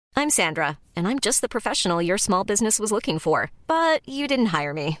I'm Sandra, and I'm just the professional your small business was looking for. But you didn't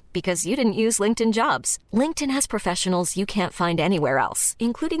hire me because you didn't use LinkedIn Jobs. LinkedIn has professionals you can't find anywhere else,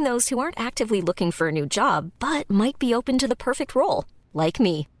 including those who aren't actively looking for a new job, but might be open to the perfect role, like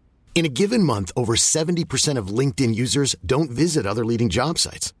me. In a given month, over 70% of LinkedIn users don't visit other leading job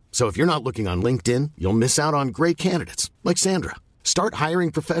sites. So if you're not looking on LinkedIn, you'll miss out on great candidates like Sandra. Start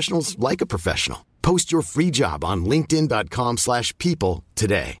hiring professionals like a professional. Post your free job on linkedin.com/people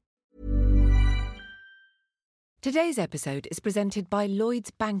today. Today's episode is presented by Lloyds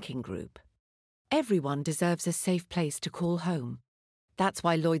Banking Group. Everyone deserves a safe place to call home. That's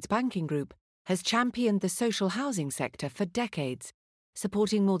why Lloyds Banking Group has championed the social housing sector for decades,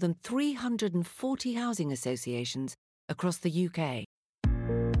 supporting more than 340 housing associations across the UK.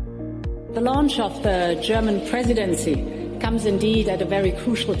 The launch of the German presidency comes indeed at a very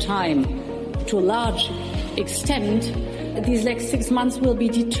crucial time. To a large extent, these next 6 months will be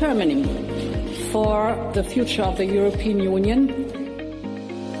determining for the future of the European Union.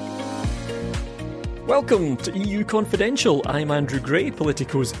 Welcome to EU Confidential. I'm Andrew Gray,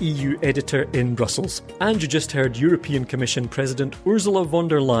 Politico's EU editor in Brussels. And you just heard European Commission President Ursula von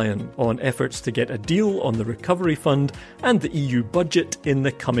der Leyen on efforts to get a deal on the Recovery Fund and the EU budget in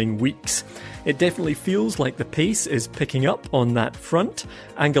the coming weeks. It definitely feels like the pace is picking up on that front.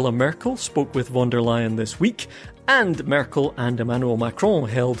 Angela Merkel spoke with von der Leyen this week, and Merkel and Emmanuel Macron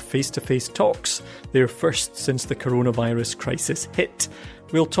held face-to-face talks, their first since the coronavirus crisis hit.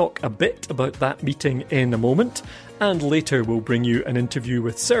 We'll talk a bit about that meeting in a moment, and later we'll bring you an interview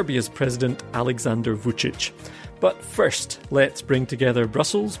with Serbia's President Alexander Vučić. But first, let's bring together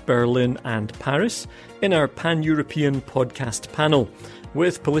Brussels, Berlin and Paris in our pan-European podcast panel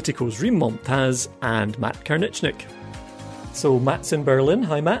with Politico's Reem Momtaz and Matt Karnichnik. So Matt's in Berlin.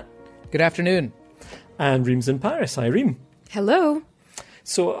 Hi, Matt. Good afternoon. And Reem's in Paris. Hi, Reem. Hello.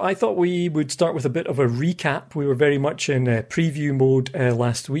 So I thought we would start with a bit of a recap. We were very much in preview mode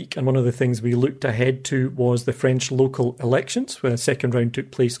last week, and one of the things we looked ahead to was the French local elections, where the second round took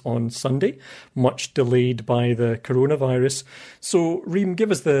place on Sunday, much delayed by the coronavirus. So, Reem,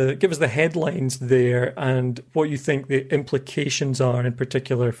 give us the headlines there and what you think the implications are, in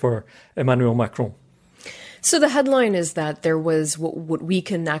particular for Emmanuel Macron. So the headline is that there was what we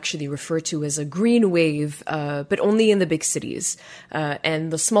can actually refer to as a green wave, but only in the big cities.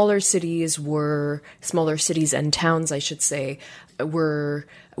 And the smaller cities and towns, I should say, were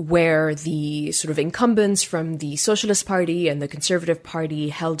where the sort of incumbents from the Socialist Party and the Conservative Party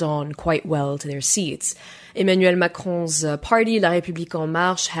held on quite well to their seats. Emmanuel Macron's party, La République En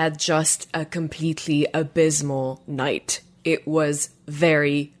Marche, had just a completely abysmal night. It was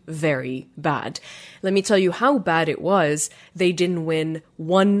very, very bad. Let me tell you how bad it was. They didn't win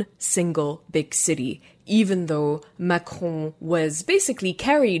one single big city, even though Macron was basically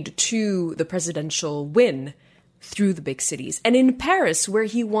carried to the presidential win through the big cities. And in Paris, where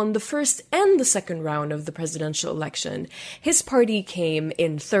he won the first and the second round of the presidential election, his party came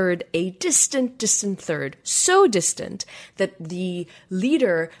in third, a distant third, so distant that the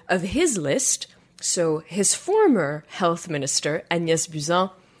leader of his list, so his former health minister, Agnès Buzyn,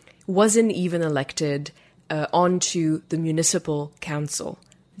 wasn't even elected onto the municipal council.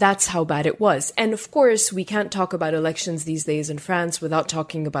 That's how bad it was. And of course, we can't talk about elections these days in France without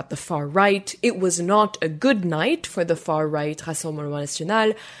talking about the far right. It was not a good night for the far right Rassemblement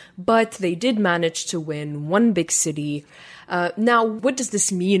National, but they did manage to win one big city. Now, what does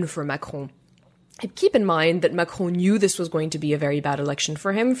this mean for Macron? Keep in mind that Macron knew this was going to be a very bad election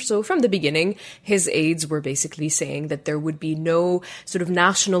for him. So from the beginning, his aides were basically saying that there would be no sort of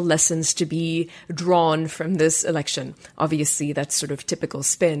national lessons to be drawn from this election. Obviously, that's sort of typical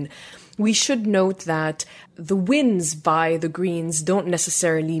spin. We should note that the wins by the Greens don't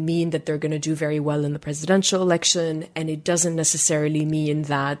necessarily mean that they're going to do very well in the presidential election, and it doesn't necessarily mean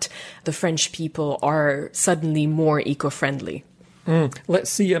that the French people are suddenly more eco-friendly.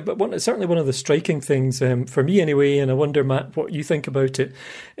 Let's see. But certainly one of the striking things, for me anyway, and I wonder, Matt, what you think about it,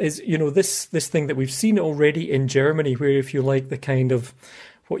 is, this thing that we've seen already in Germany, where, if you like, the kind of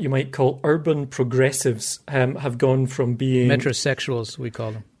what you might call urban progressives have gone from being... Metrosexuals, we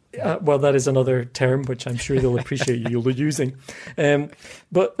call them. Well, that is another term which I'm sure they'll appreciate you're using. Or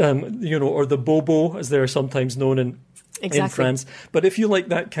the Bobo, as they're sometimes known Exactly. in France. But if you like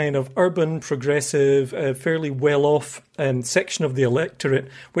that kind of urban, progressive, fairly well-off section of the electorate,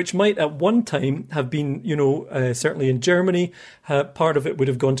 which might at one time have been, certainly in Germany, part of it would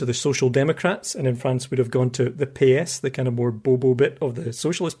have gone to the Social Democrats, and in France would have gone to the PS, the kind of more bobo bit of the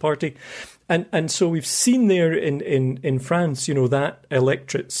Socialist Party. And so we've seen there in France, that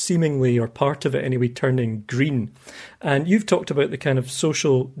electorate seemingly, or part of it anyway, turning green. And you've talked about the kind of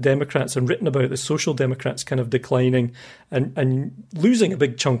Social Democrats and written about the Social Democrats kind of declining and losing a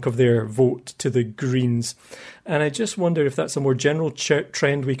big chunk of their vote to the Greens. And I just wonder if that's a more general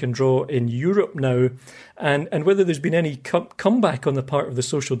trend we can draw in Europe now, and whether there's been any comeback on the part of the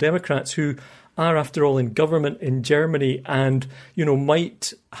Social Democrats, who are, after all, in government in Germany and,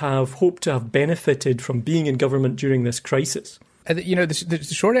 might have hoped to have benefited from being in government during this crisis. The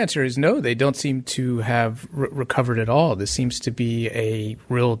short answer is no, they don't seem to have recovered at all. This seems to be a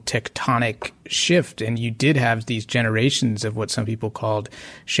real tectonic shift. And you did have these generations of what some people called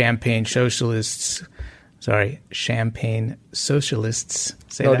champagne socialists. Say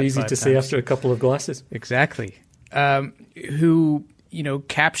Not easy to say after a couple of glasses. Exactly. Who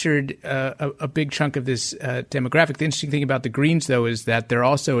captured a big chunk of this demographic. The interesting thing about the Greens, though, is that they're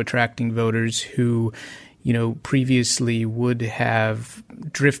also attracting voters who, previously would have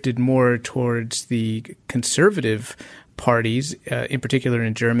drifted more towards the conservative parties, in particular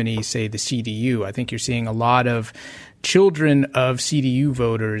in Germany, say the CDU. I think you're seeing a lot of children of CDU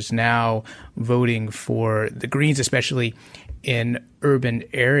voters now voting for the Greens, especially in urban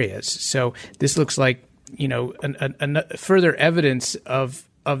areas. So this looks like, further evidence of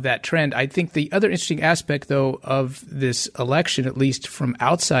that trend. I think the other interesting aspect, though, of this election, at least from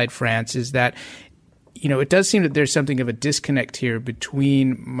outside France, is that it does seem that there's something of a disconnect here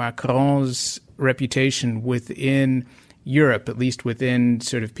between Macron's reputation within Europe, at least within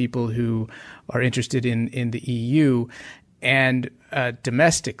sort of people who are interested in the EU, and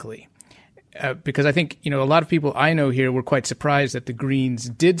domestically. Because I think, a lot of people I know here were quite surprised that the Greens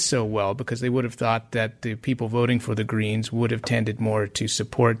did so well, because they would have thought that the people voting for the Greens would have tended more to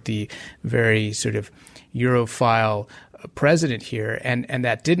support the very sort of Europhile president here, and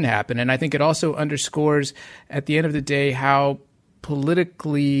that didn't happen. And I think it also underscores, at the end of the day, how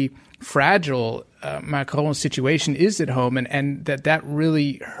politically fragile Macron's situation is at home, and that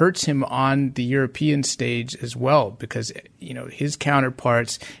really hurts him on the European stage as well, because his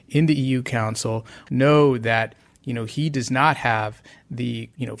counterparts in the EU Council know that he does not have the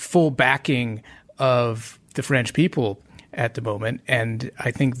full backing of the French people at the moment. And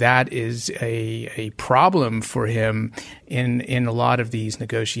I think that is a problem for him in a lot of these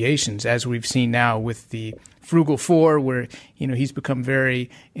negotiations, as we've seen now with the Frugal Four, where, he's become very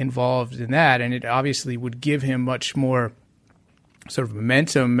involved in that. And it obviously would give him much more sort of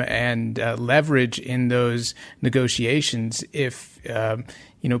momentum and leverage in those negotiations if,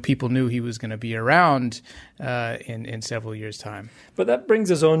 people knew he was going to be around in several years' time. But that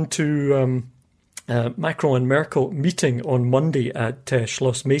brings us on to Macron and Merkel meeting on Monday at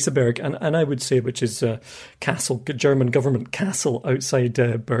Schloss Meseberg, and I would say, which is a castle, German government castle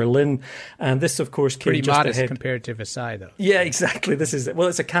outside Berlin. And this, of course, came pretty just modest ahead. Compared to Versailles, though. Yeah, exactly.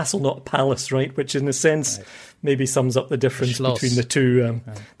 It's a castle, not a palace, right? Which, in a sense, maybe sums up the difference between the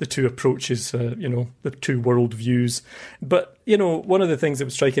two approaches, the two world views. But one of the things that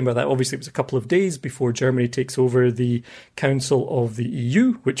was striking about that, obviously, it was a couple of days before Germany takes over the Council of the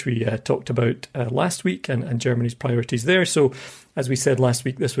EU, which we talked about last week, and Germany's priorities there. So, as we said last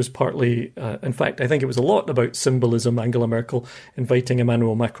week, this was partly, in fact, I think it was a lot about symbolism. Angela Merkel inviting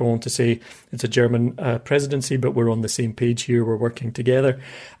Emmanuel Macron to say it's a German presidency, but we're on the same page here, we're working together.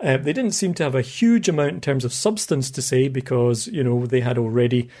 They didn't seem to have a huge amount in terms of substance to say, because, they had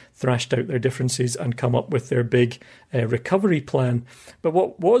already thrashed out their differences and come up with their big recovery plan. But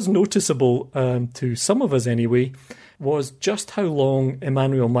what was noticeable, to some of us anyway, was just how long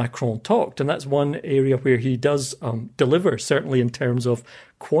Emmanuel Macron talked. And that's one area where he does deliver, certainly in terms of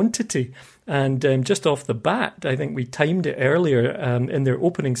quantity. And just off the bat, I think we timed it earlier in their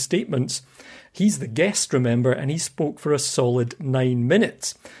opening statements. He's the guest, remember, and he spoke for a solid 9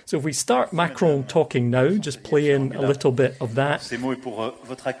 minutes. So if we start Macron talking now, just play in a little bit of that.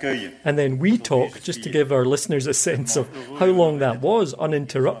 And then we talk, just to give our listeners a sense of how long that was,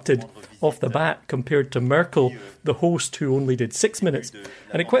 uninterrupted off the bat, compared to Merkel, the host, who only did 6 minutes.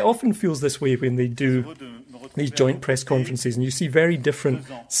 And it quite often feels this way when they do these joint press conferences, and you see very different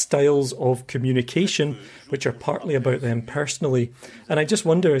styles of communication, which are partly about them personally. And I just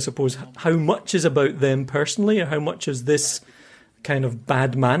wonder, I suppose, how much is about them personally, or how much is this kind of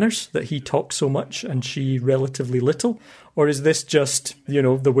bad manners that he talks so much and she relatively little? Or is this just,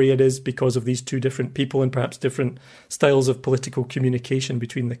 the way it is because of these two different people and perhaps different styles of political communication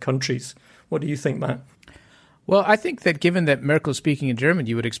between the countries? What do you think, Matt? Well, I think that given that Merkel's speaking in German,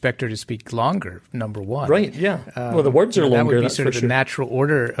 you would expect her to speak longer, number one. Right, yeah. Well, the words are longer. That would be that's sort of for the sure. natural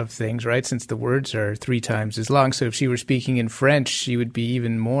order of things, right? Since the words are 3 times as long. So if she were speaking in French, she would be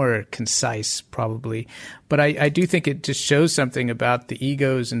even more concise, probably. But I do think it just shows something about the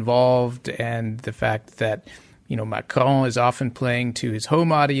egos involved and the fact that Macron is often playing to his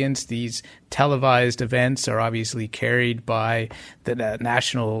home audience. These televised events are obviously carried by the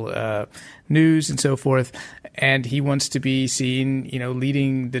national news and so forth. And he wants to be seen,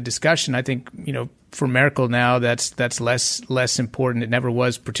 leading the discussion. I think, for Merkel now, that's less important. It never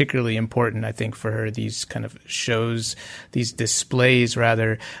was particularly important, I think, for her, these kind of shows, these displays,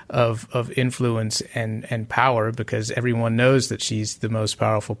 rather, of influence and power, because everyone knows that she's the most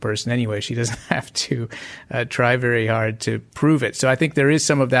powerful person anyway. She doesn't have to try very hard to prove it. So I think there is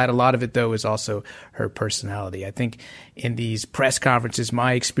some of that. A lot of it, though, is also her personality. I think in these press conferences,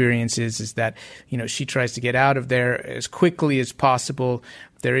 my experience is that, she tries to get out of there as quickly as possible.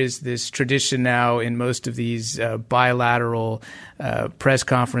 There is this tradition now in most of these bilateral press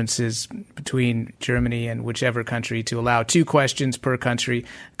conferences between Germany and whichever country to allow 2 questions per country.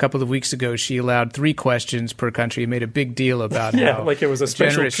 A couple of weeks ago, she allowed 3 questions per country and made a big deal about how like it was a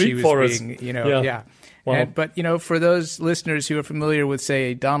special treat for us. Yeah. Wow. But, for those listeners who are familiar with,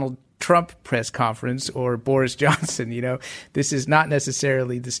 say, a Donald Trump press conference or Boris Johnson, this is not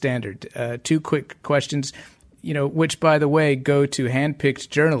necessarily the standard. 2 quick questions, which, by the way, go to handpicked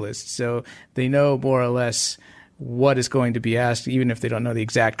journalists. So they know more or less what is going to be asked, even if they don't know the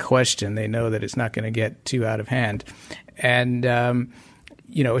exact question. They know that it's not going to get too out of hand. And,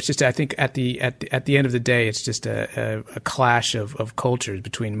 it's just, I think at the end of the day, it's just a clash of cultures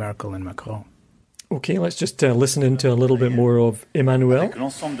between Merkel and Macron. Okay, let's just listen into a little bit more of Emmanuel.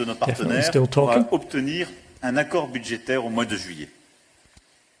 Definitely still talking.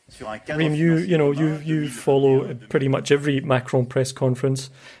 Reem, you follow pretty much every Macron press conference.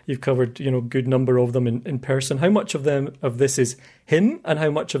 You've covered, a good number of them in person. How much of this is him, and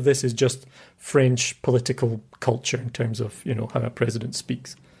how much of this is just French political culture in terms of, how a president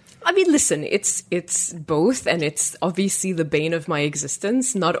speaks? I mean, listen, it's both, and it's obviously the bane of my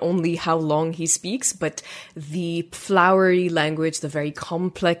existence. Not only how long he speaks, but the flowery language, the very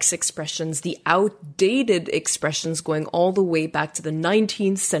complex expressions, the outdated expressions going all the way back to the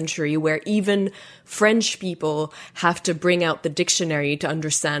 19th century, where even French people have to bring out the dictionary to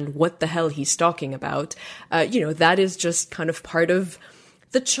understand what the hell he's talking about. That is just kind of part of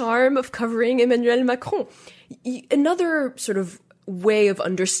the charm of covering Emmanuel Macron. Another sort of way of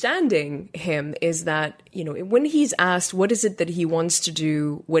understanding him is that, when he's asked what is it that he wants to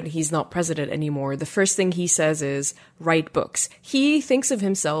do when he's not president anymore, the first thing he says is write books. He thinks of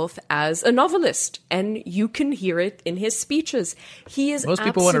himself as a novelist, and you can hear it in his speeches. Most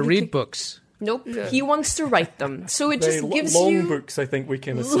people want to read books. Nope, he wants to write them. So it just gives long you books. I think we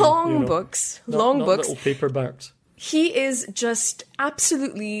can assume long books, not little paperbacks. He is just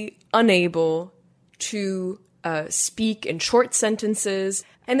absolutely unable to speak in short sentences.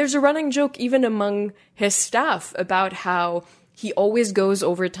 And there's a running joke even among his staff about how he always goes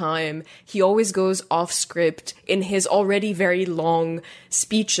over time. He always goes off script in his already very long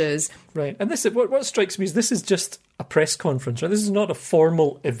speeches. Right. And this is what strikes me is this is just a press conference, right? This is not a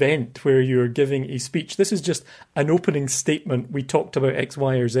formal event where you're giving a speech. This is just an opening statement. We talked about X,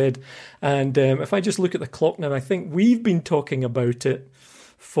 Y, or Z. And if I just look at the clock now, I think we've been talking about it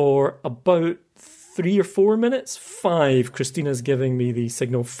for about 3 or 4 minutes. 5. Christina's giving me the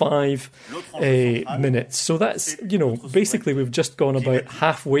signal. 5 minutes. So that's, basically we've just gone about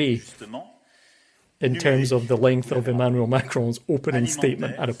halfway in terms of the length of Emmanuel Macron's opening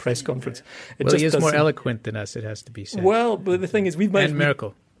statement at a press conference. He is more eloquent than us, it has to be said. Well, but the thing is, and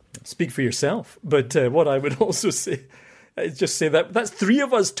Merkel. Speak for yourself. But what I would also say is just say that's 3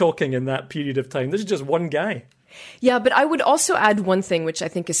 of us talking in that period of time. This is just one guy. Yeah, but I would also add one thing which I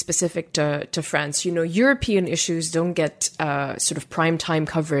think is specific to France. European issues don't get sort of prime time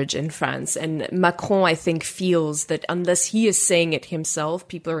coverage in France. And Macron, I think, feels that unless he is saying it himself,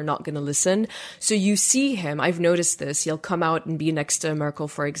 people are not going to listen. So you see him, I've noticed this, he'll come out and be next to Merkel,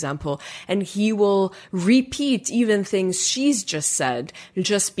 for example, and he will repeat even things she's just said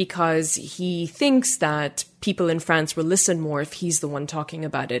just because he thinks that people in France will listen more if he's the one talking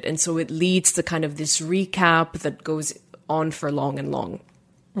about it. And so it leads to kind of this recap that goes on for long and long.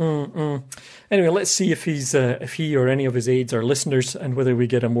 Anyway, let's see if he or any of his aides are listeners, and whether we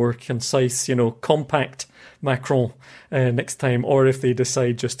get a more concise, compact Macron next time, or if they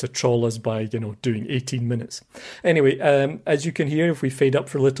decide just to troll us by, doing 18 minutes. Anyway, as you can hear, if we fade up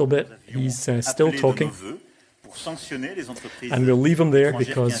for a little bit, he's still talking. And we'll leave him there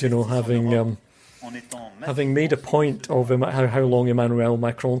because, having made a point of how long Emmanuel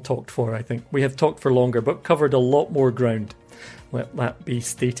Macron talked for, I think we have talked for longer, but covered a lot more ground. Let that be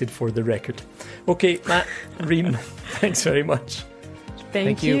stated for the record. Okay, Matt, Reem, thanks very much.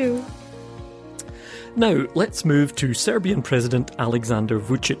 Thank you. Now, let's move to Serbian President Aleksandar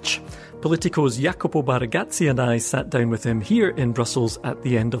Vučić. Politico's Jacopo Baragazzi and I sat down with him here in Brussels at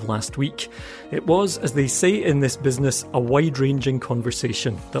the end of last week. It was, as they say in this business, a wide-ranging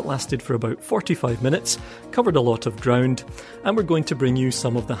conversation that lasted for about 45 minutes, covered a lot of ground, and we're going to bring you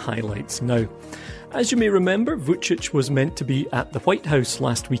some of the highlights now. As you may remember, Vučić was meant to be at the White House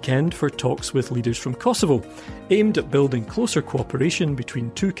last weekend for talks with leaders from Kosovo, aimed at building closer cooperation between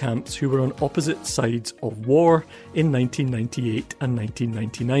two camps who were on opposite sides of war in 1998 and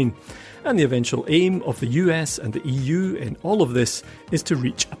 1999. And the eventual aim of the US and the EU in all of this is to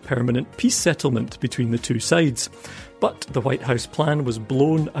reach a permanent peace settlement between the two sides. But the White House plan was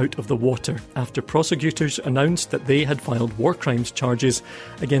blown out of the water after prosecutors announced that they had filed war crimes charges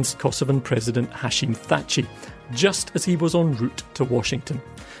against Kosovan President Hashim Thaçi, just as he was en route to Washington.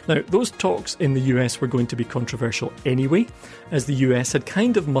 Now, those talks in the US were going to be controversial anyway, as the US had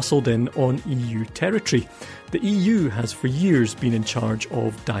kind of muscled in on EU territory. The EU has for years been in charge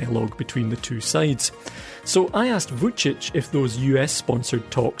of dialogue between the two sides. So I asked Vučić if those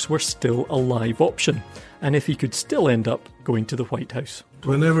US-sponsored talks were still a live option, and if he could still end up going to the White House.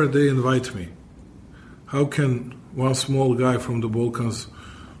 Whenever they invite me, how can one small guy from the Balkans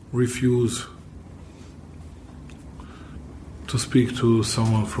refuse to speak to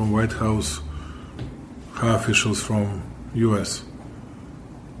someone from White House, high officials from US?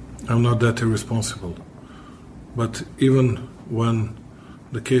 I'm not that irresponsible. But even when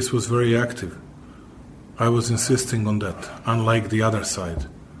the case was very active, I was insisting on that, unlike the other side.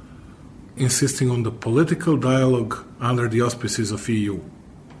 Insisting on the political dialogue under the auspices of EU.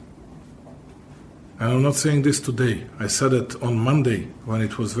 And I'm not saying this today. I said it on Monday when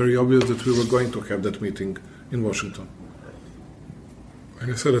it was very obvious that we were going to have that meeting in Washington.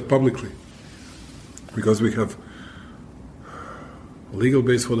 And I said it publicly because we have a legal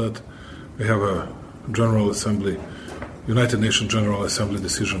base for that. We have a General Assembly, United Nations General Assembly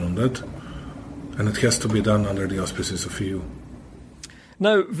decision on that, and it has to be done under the auspices of EU.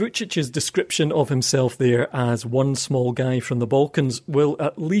 Now, Vučić's description of himself there as one small guy from the Balkans will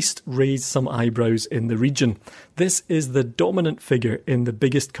at least raise some eyebrows in the region. This is the dominant figure in the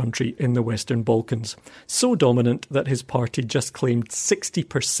biggest country in the Western Balkans. So dominant that his party just claimed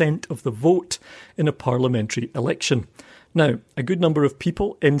 60% of the vote in a parliamentary election. Now, a good number of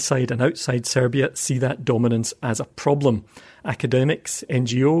people inside and outside Serbia see that dominance as a problem. Academics,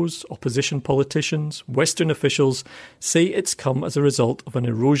 NGOs, opposition politicians, Western officials say it's come as a result of an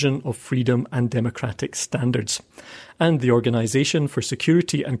erosion of freedom and democratic standards. And the Organisation for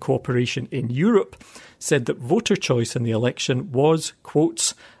Security and Cooperation in Europe said that voter choice in the election was,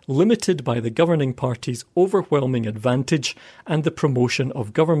 quotes, limited by the governing party's overwhelming advantage and the promotion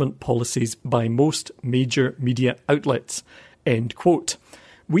of government policies by most major media outlets, end quote.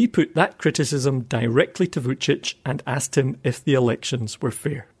 We put that criticism directly to Vučić and asked him if the elections were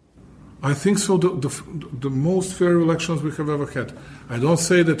fair. I think so, the most fair elections we have ever had. I don't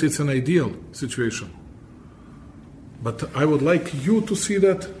say that it's an ideal situation. But I would like you to see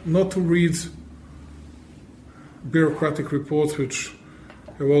that, not to read bureaucratic reports which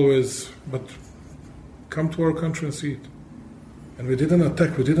have always, but come to our country and see it. And we didn't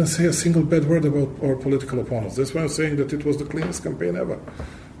attack, we didn't say a single bad word about our political opponents. That's why I'm saying that it was the cleanest campaign ever.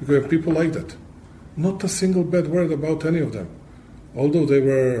 Because we have people like that. Not a single bad word about any of them. Although they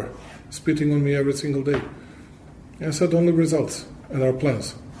were spitting on me every single day. And I said only results and our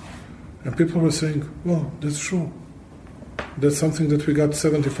plans. And people were saying, well, that's true. That's something that we got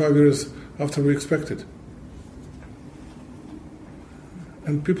 75 years after we expected.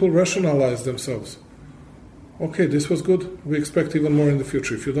 And people rationalize themselves. Okay, this was good. We expect even more in the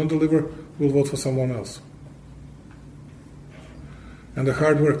future. If you don't deliver, we'll vote for someone else. And the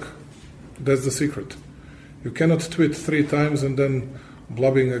hard work, that's the secret. You cannot tweet 3 times and then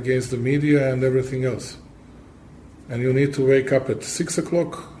blubbing against the media and everything else. And you need to wake up at 6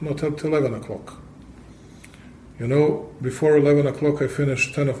 o'clock, not at 11 o'clock. You know, before 11 o'clock I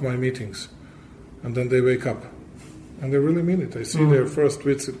finish 10 of my meetings. And then they wake up. And they really mean it. I see their first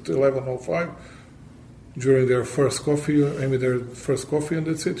tweets at 11:05. during their first coffee, and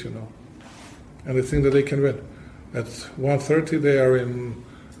that's it, And they think that they can win. At 1:30, they are in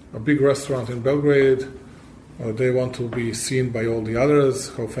a big restaurant in Belgrade, or they want to be seen by all the others,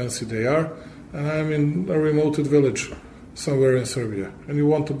 how fancy they are, and I'm in a remote village somewhere in Serbia, and you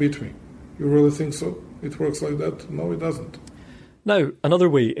want to beat me. You really think so? It works like that? No, it doesn't. Now, another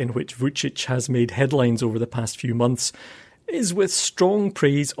way in which Vučić has made headlines over the past few months is with strong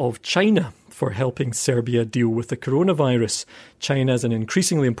praise of China for helping Serbia deal with the coronavirus. China is an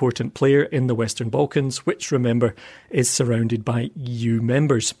increasingly important player in the Western Balkans, which, remember, is surrounded by EU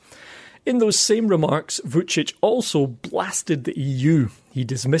members. In those same remarks, Vučić also blasted the EU. He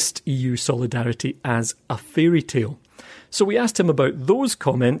dismissed EU solidarity as a fairy tale. So we asked him about those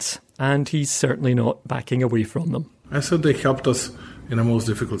comments, and he's certainly not backing away from them. I said they helped us in a most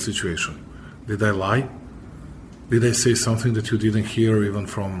difficult situation. Did I lie? Did I say something that you didn't hear even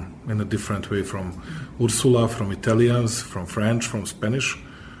in a different way from Ursula, from Italians, from French, from Spanish?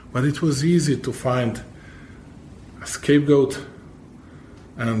 But it was easy to find a scapegoat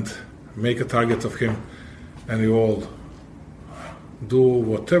and make a target of him, and you all do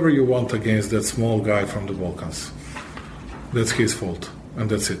whatever you want against that small guy from the Balkans. That's his fault, and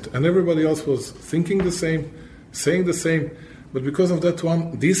that's it. And everybody else was thinking the same, saying the same, but because of that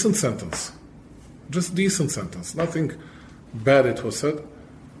one decent sentence, just decent sentence, nothing bad it was said,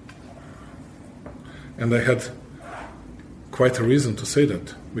 and I had quite a reason to say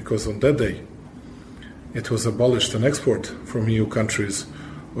that, because on that day it was abolished an export from EU countries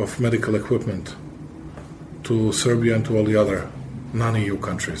of medical equipment to Serbia and to all the other non-EU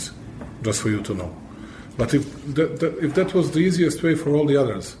countries, just for you to know. But if that was the easiest way for all the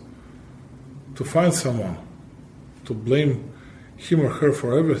others to find someone to blame him or her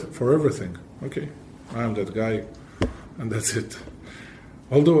for everything, okay, I am that guy, and that's it.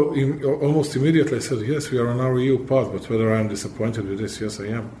 Although almost immediately I said, yes, we are on our EU path, but whether I am disappointed with this, yes, I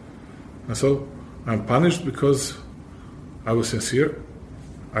am. And so I'm punished because I was sincere,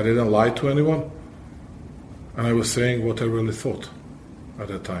 I didn't lie to anyone, and I was saying what I really thought at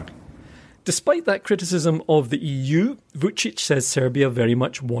that time. Despite that criticism of the EU, Vučić says Serbia very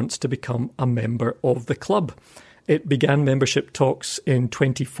much wants to become a member of the club. It began membership talks in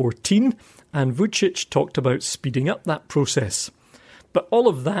 2014, and Vučić talked about speeding up that process. But all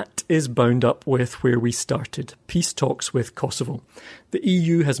of that is bound up with where we started, peace talks with Kosovo. The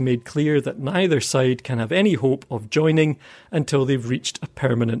EU has made clear that neither side can have any hope of joining until they've reached a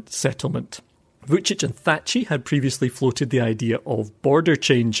permanent settlement. Vučić and Thaçi had previously floated the idea of border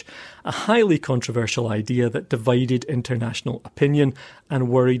change, a highly controversial idea that divided international opinion and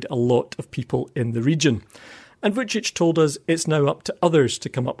worried a lot of people in the region. And Vučić told us it's now up to others to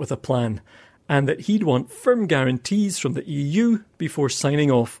come up with a plan, and that he'd want firm guarantees from the EU before signing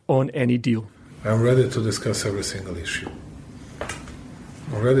off on any deal. I'm ready to discuss every single issue.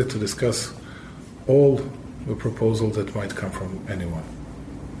 I'm ready to discuss all the proposals that might come from anyone.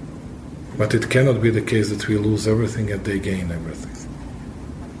 But it cannot be the case that we lose everything and they gain everything.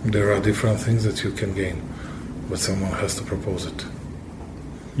 There are different things that you can gain, but someone has to propose it.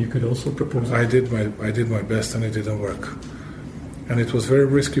 You could also propose it. I did my best and it didn't work. And it was very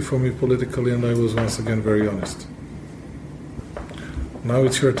risky for me politically, and I was once again very honest. Now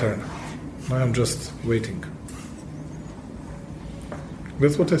it's your turn. Now I'm just waiting.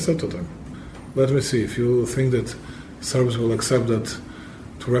 That's what I said to them. Let me see, if you think that Serbs will accept that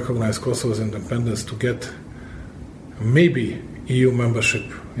to recognize Kosovo's independence, to get maybe EU membership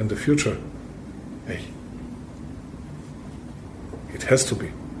in the future, hey, it has to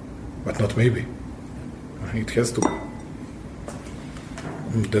be, but not maybe. It has to be.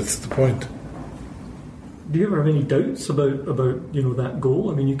 That's the point. Do you ever have any doubts about that goal?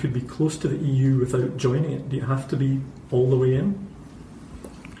 I mean, you could be close to the EU without joining it. Do you have to be all the way in?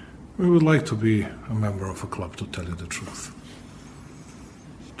 We would like to be a member of a club, to tell you the truth.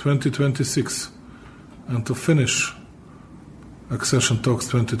 2026, and to finish accession talks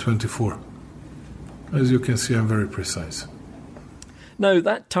 2024. As you can see, I'm very precise. Now,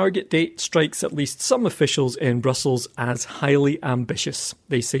 that target date strikes at least some officials in Brussels as highly ambitious.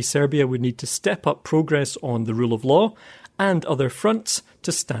 They say Serbia would need to step up progress on the rule of law and other fronts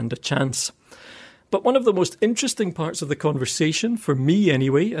to stand a chance. But one of the most interesting parts of the conversation, for me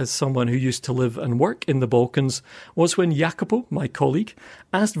anyway, as someone who used to live and work in the Balkans, was when Jacopo, my colleague,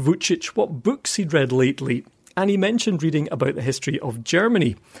 asked Vučić what books he'd read lately, and he mentioned reading about the history of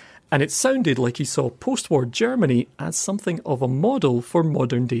Germany. And it sounded like he saw post-war Germany as something of a model for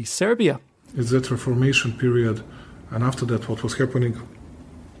modern-day Serbia. It's that Reformation period, and after that what was happening,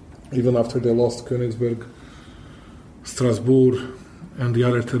 even after they lost Königsberg, Strasbourg, and the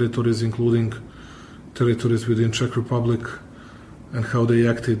other territories, including territories within Czech Republic and how they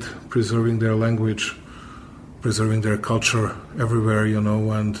acted, preserving their language, preserving their culture everywhere,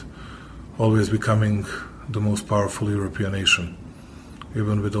 and always becoming the most powerful European nation,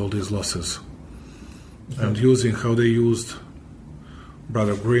 even with all these losses. Mm-hmm. And using how they used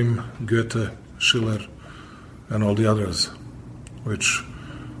Brother Grimm, Goethe, Schiller, and all the others, which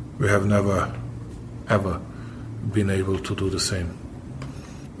we have never, ever been able to do the same.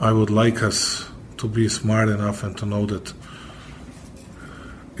 I would like us to be smart enough and to know that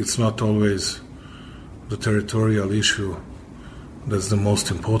it's not always the territorial issue that's the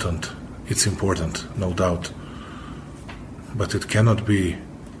most important. It's important, no doubt. But it cannot be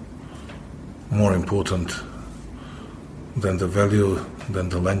more important than the value, than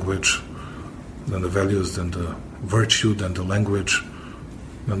the language, than the values, than the virtue, than the language,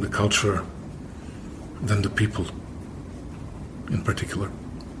 than the culture, than the people in particular.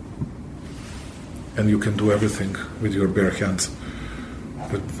 And you can do everything with your bare hands,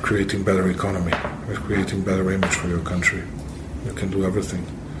 with creating better economy, with creating better image for your country. You can do everything.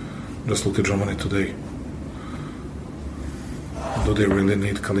 Just look at Germany today. Do they really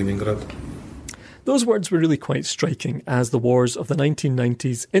need Kaliningrad? Those words were really quite striking, as the wars of the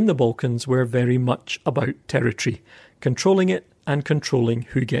 1990s in the Balkans were very much about territory, controlling it and controlling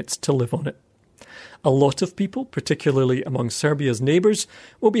who gets to live on it. A lot of people, particularly among Serbia's neighbours,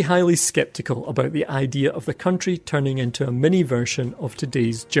 will be highly sceptical about the idea of the country turning into a mini version of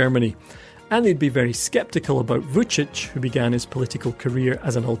today's Germany. And they'd be very sceptical about Vučić, who began his political career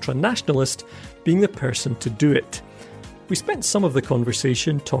as an ultranationalist, being the person to do it. We spent some of the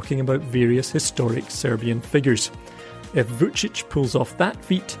conversation talking about various historic Serbian figures. If Vučić pulls off that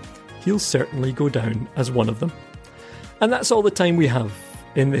feat, he'll certainly go down as one of them. And that's all the time we have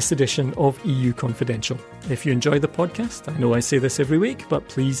in this edition of EU Confidential. If you enjoy the podcast, I know I say this every week, but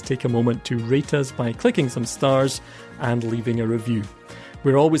please take a moment to rate us by clicking some stars and leaving a review.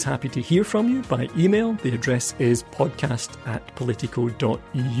 We're always happy to hear from you by email. The address is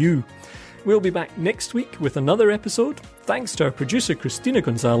podcast@politico.eu. We'll be back next week with another episode. Thanks to our producer Christina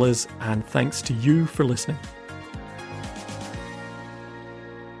Gonzalez, and thanks to you for listening.